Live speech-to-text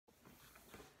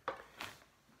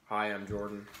Hi, I'm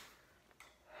Jordan.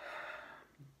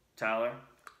 Tyler.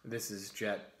 This is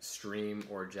JETstream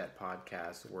or Jet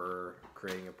Podcast. We're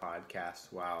creating a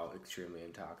podcast while extremely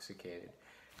intoxicated.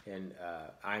 And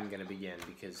I'm going to begin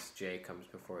because J comes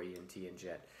before ENT and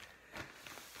Jet.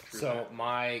 So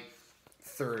my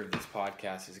third of this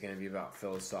podcast is going to be about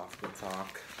philosophical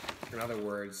talk. In other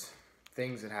words,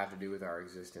 things that have to do with our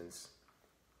existence.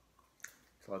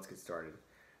 So let's get started.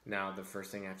 Now, the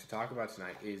first thing I have to talk about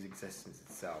tonight is existence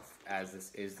itself. As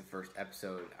this is the first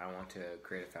episode, I want to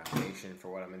create a foundation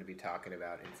for what I'm going to be talking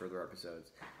about in further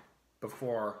episodes.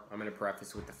 Before, I'm going to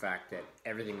preface with the fact that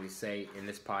everything we say in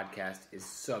this podcast is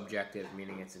subjective,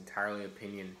 meaning it's entirely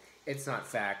opinion. It's not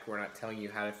fact. We're not telling you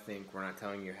how to think. We're not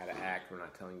telling you how to act. We're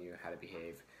not telling you how to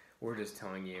behave. We're just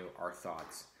telling you our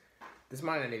thoughts. This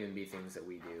might not even be things that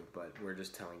we do, but we're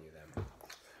just telling you them.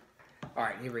 All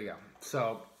right, here we go.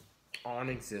 So, on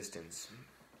existence.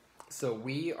 So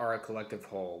we are a collective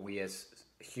whole. We as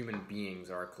human beings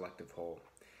are a collective whole.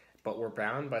 But we're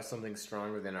bound by something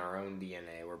stronger than our own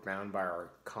DNA. We're bound by our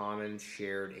common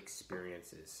shared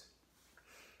experiences.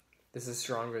 This is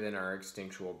stronger than our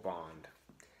instinctual bond.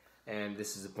 And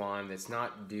this is a bond that's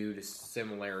not due to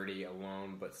similarity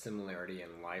alone, but similarity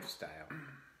in lifestyle.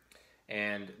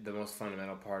 And the most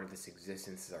fundamental part of this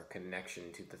existence is our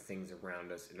connection to the things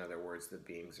around us. In other words, the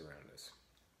beings around us.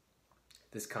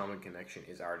 This common connection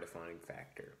is our defining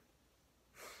factor.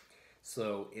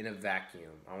 So, in a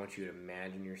vacuum, I want you to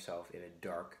imagine yourself in a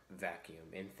dark vacuum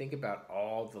and think about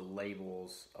all the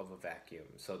labels of a vacuum.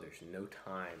 So, there's no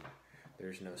time,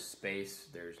 there's no space,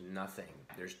 there's nothing,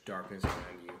 there's darkness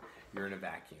around you. You're in a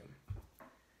vacuum.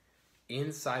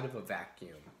 Inside of a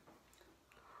vacuum,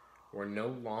 we're no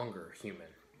longer human.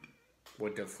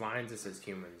 What defines us as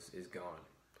humans is gone.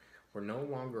 We're no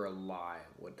longer alive.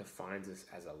 What defines us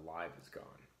as alive is gone.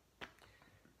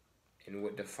 And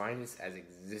what defines us as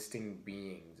existing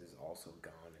beings is also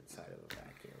gone inside of a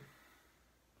vacuum.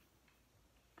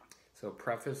 So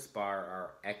prefaced by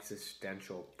our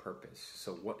existential purpose.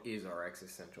 So what is our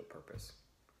existential purpose?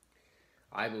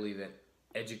 I believe that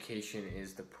education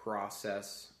is the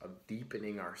process of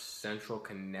deepening our central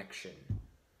connection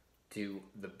to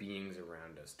the beings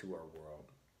around us, to our world.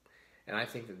 And I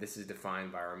think that this is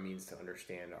defined by our means to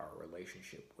understand our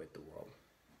relationship with the world.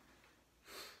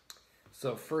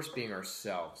 So first being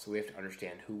ourselves, we have to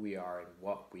understand who we are and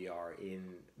what we are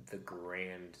in the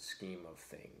grand scheme of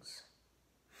things.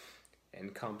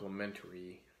 And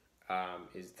complementary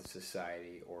is the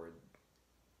society or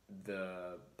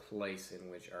the place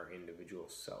in which our individual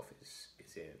self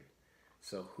is in.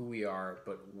 So who we are,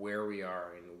 but where we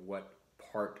are and what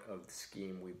part of the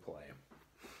scheme we play.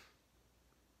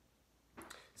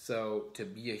 So, to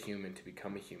be a human, to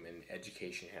become a human,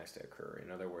 education has to occur.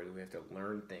 In other words, we have to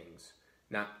learn things,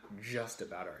 not just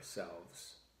about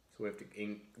ourselves. So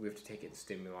we have to take in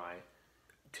stimuli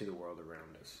to the world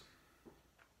around us.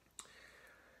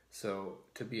 So,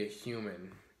 to be a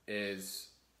human is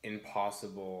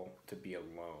impossible to be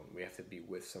alone. We have to be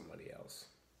with somebody else.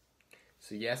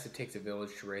 So, yes, it takes a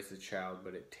village to raise a child,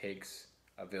 but it takes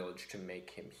a village to make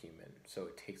him human. So,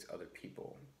 it takes other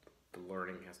people. The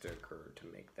learning has to occur to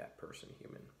make that person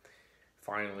human.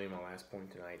 Finally, my last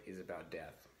point tonight is about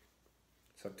death.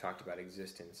 So I've talked about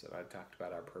existence, and I've talked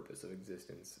about our purpose of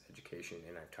existence, education,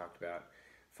 and I've talked about,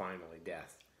 finally,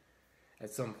 death.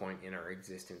 At some point in our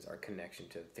existence, our connection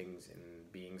to things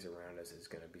and beings around us is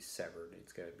going to be severed.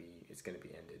 It's going to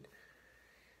be ended.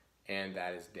 And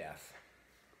that is death.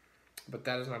 But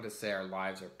that is not to say our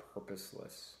lives are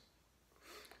purposeless.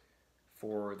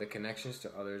 For the connections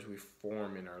to others we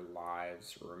form in our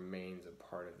lives remains a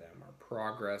part of them. Our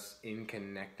progress in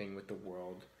connecting with the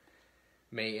world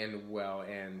may end well,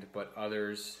 but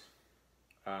others,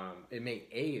 it may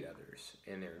aid others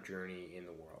in their journey in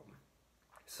the world.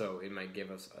 So it might give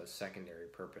us a secondary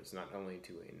purpose, not only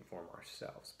to inform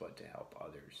ourselves, but to help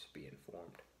others be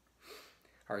informed.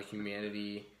 Our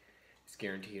humanity is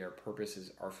guaranteed. Our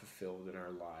purposes are fulfilled in our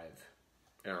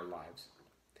lives.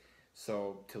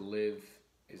 So to live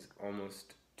is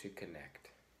almost to connect.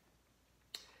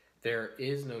 There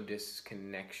is no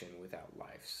disconnection without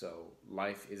life. So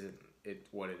life isn't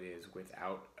what it is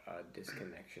without a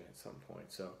disconnection at some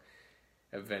point. So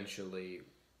eventually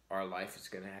our life is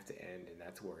going to have to end, and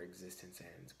that's where existence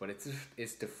ends. But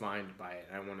it's defined by it.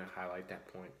 I want to highlight that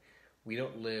point. We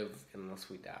don't live unless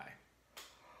we die.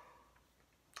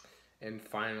 And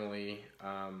finally,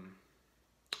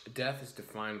 death is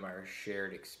defined by our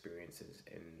shared experiences,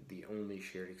 and the only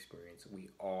shared experience we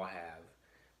all have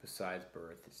besides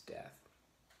birth is death.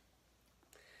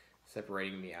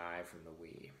 Separating the I from the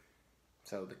we.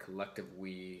 So the collective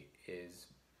we is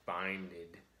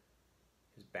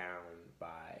is bound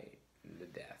by the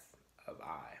death of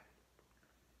I.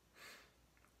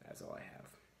 That's all I have.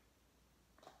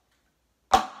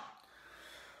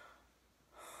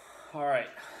 All right.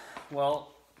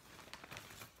 Well,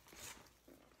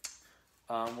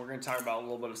 we're going to talk about a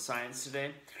little bit of science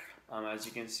today. As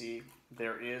you can see,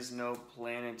 there is no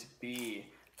planet B.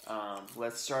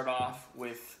 Let's start off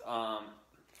with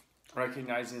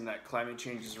recognizing that climate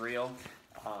change is real.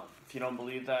 If you don't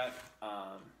believe that,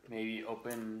 maybe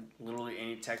open literally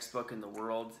any textbook in the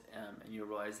world and you'll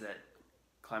realize that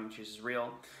climate change is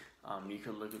real. You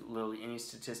could look at literally any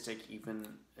statistic, even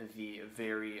the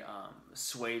very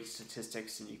swayed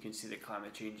statistics, and you can see that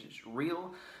climate change is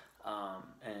real.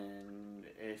 And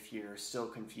if you're still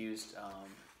confused,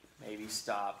 maybe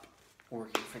stop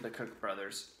working for the Cook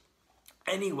brothers.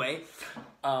 Anyway,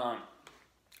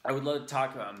 I would love to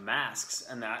talk about masks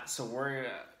and that. So we're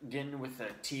getting with the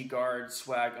T-Guard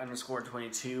swag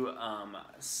 _22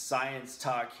 science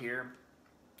talk here.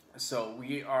 So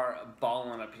we are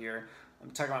balling up here.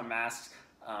 I'm talking about masks.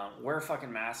 Wear a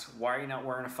fucking mask. Why are you not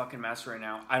wearing a fucking mask right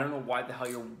now? I don't know why the hell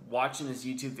you're watching this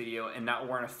YouTube video and not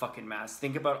wearing a fucking mask.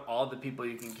 Think about all the people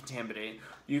you can contaminate.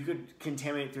 You could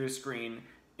contaminate through a screen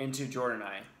into Jordan and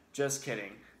I. Just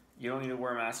kidding. You don't need to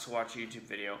wear a mask to watch a YouTube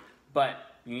video. But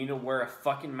you need to wear a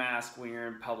fucking mask when you're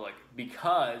in public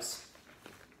because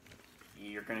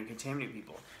you're going to contaminate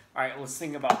people. All right, let's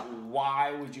think about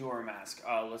why would you wear a mask.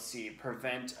 Let's see.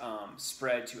 Prevent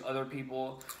spread to other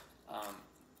people.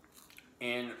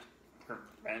 And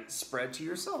prevent spread to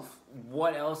yourself.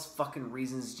 What else fucking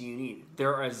reasons do you need?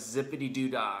 There are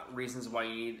zippity-doo-dah reasons why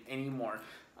you need any more.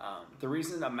 The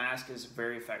reason a mask is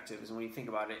very effective is when you think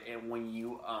about it, and when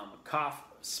you cough,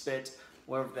 spit,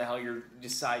 whatever the hell you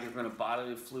decide you're going to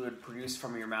bodily fluid produce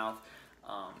from your mouth,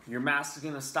 your mask is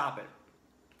going to stop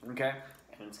it. Okay?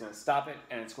 And it's going to stop it,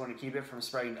 and it's going to keep it from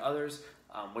spreading to others,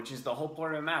 which is the whole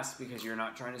point of a mask because you're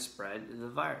not trying to spread the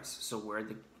virus. So wear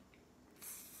the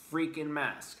freaking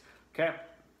mask. Okay?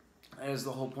 That is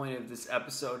the whole point of this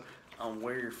episode.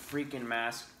 Wear your freaking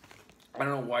mask. I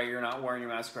don't know why you're not wearing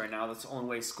your mask right now. That's the only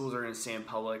way schools are going to stay in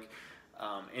public.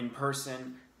 In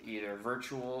person, either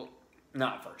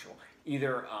not virtual,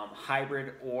 either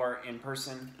hybrid or in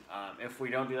person. If we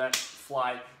don't do that,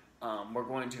 we're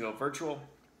going to go virtual,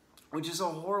 which is a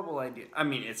horrible idea. I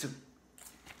mean, it's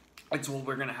what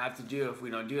we're going to have to do if we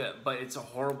don't do it, but it's a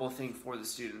horrible thing for the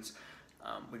students.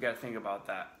 We got to think about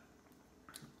that.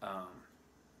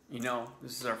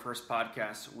 This is our first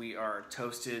podcast. We are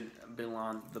toasted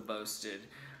beyond the boasted.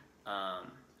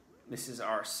 This is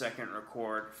our second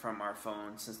record from our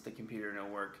phone since the computer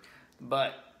didn't work.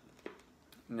 But,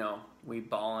 we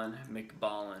ballin',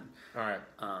 McBallin'. All right.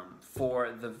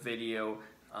 For the video.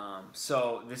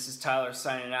 So this is Tyler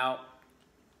signing out.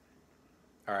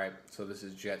 All right. So this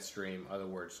is JETstream. Other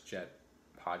words, Jet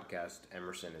Podcast.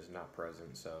 Emerson is not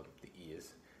present, so the E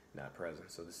is not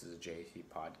present. So this is a JT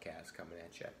podcast coming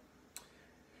at you.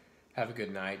 Have a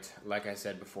good night. Like I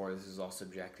said before, this is all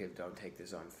subjective. Don't take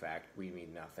this on fact. We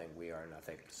mean nothing. We are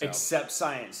nothing. So. Except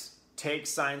science. Take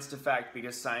science to fact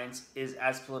because science is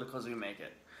as political as we make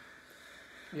it.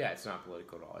 Yeah, it's not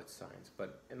political at all. It's science.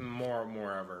 But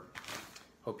moreover,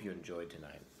 hope you enjoyed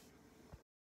tonight.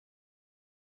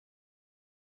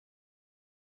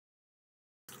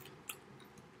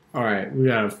 All right, we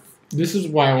got. This is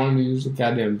why I wanted to use the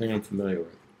goddamn thing I'm familiar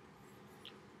with.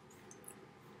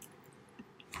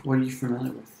 What are you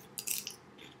familiar with?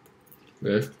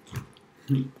 This.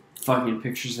 Fucking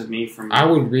pictures of me from... I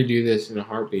would redo this in a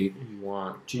heartbeat if you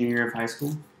want. Junior year of high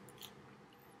school?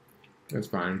 That's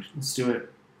fine. Let's do it.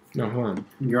 No, hold on.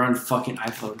 You're on fucking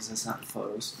iPhotos. That's not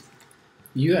photos.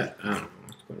 You got... I don't know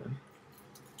what's going on.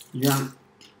 You're on...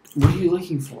 What are you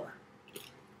looking for?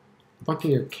 Fucking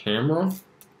your camera?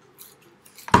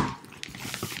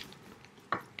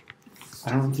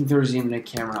 I don't think there's even a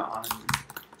camera on.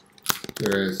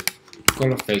 There is. Go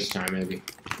to FaceTime, maybe.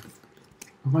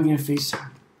 Who am I going to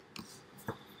FaceTime?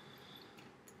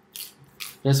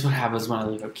 That's what happens when I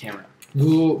leave a camera.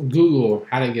 Google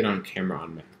how to get on camera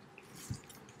on Mac.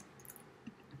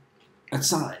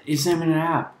 It's not even an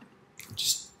app.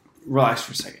 Just relax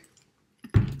for a second.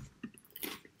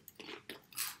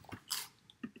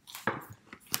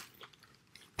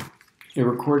 It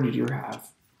recorded your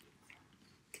half.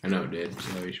 I know it did,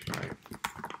 so you should probably...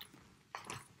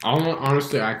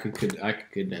 Honestly, I could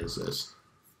condense this.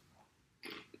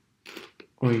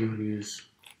 What are you gonna use?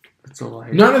 That's all I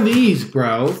have. None of these,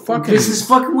 bro. Fucking... This is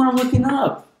fucking what I'm looking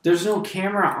up. There's no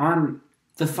camera on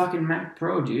the fucking Mac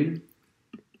Pro, dude.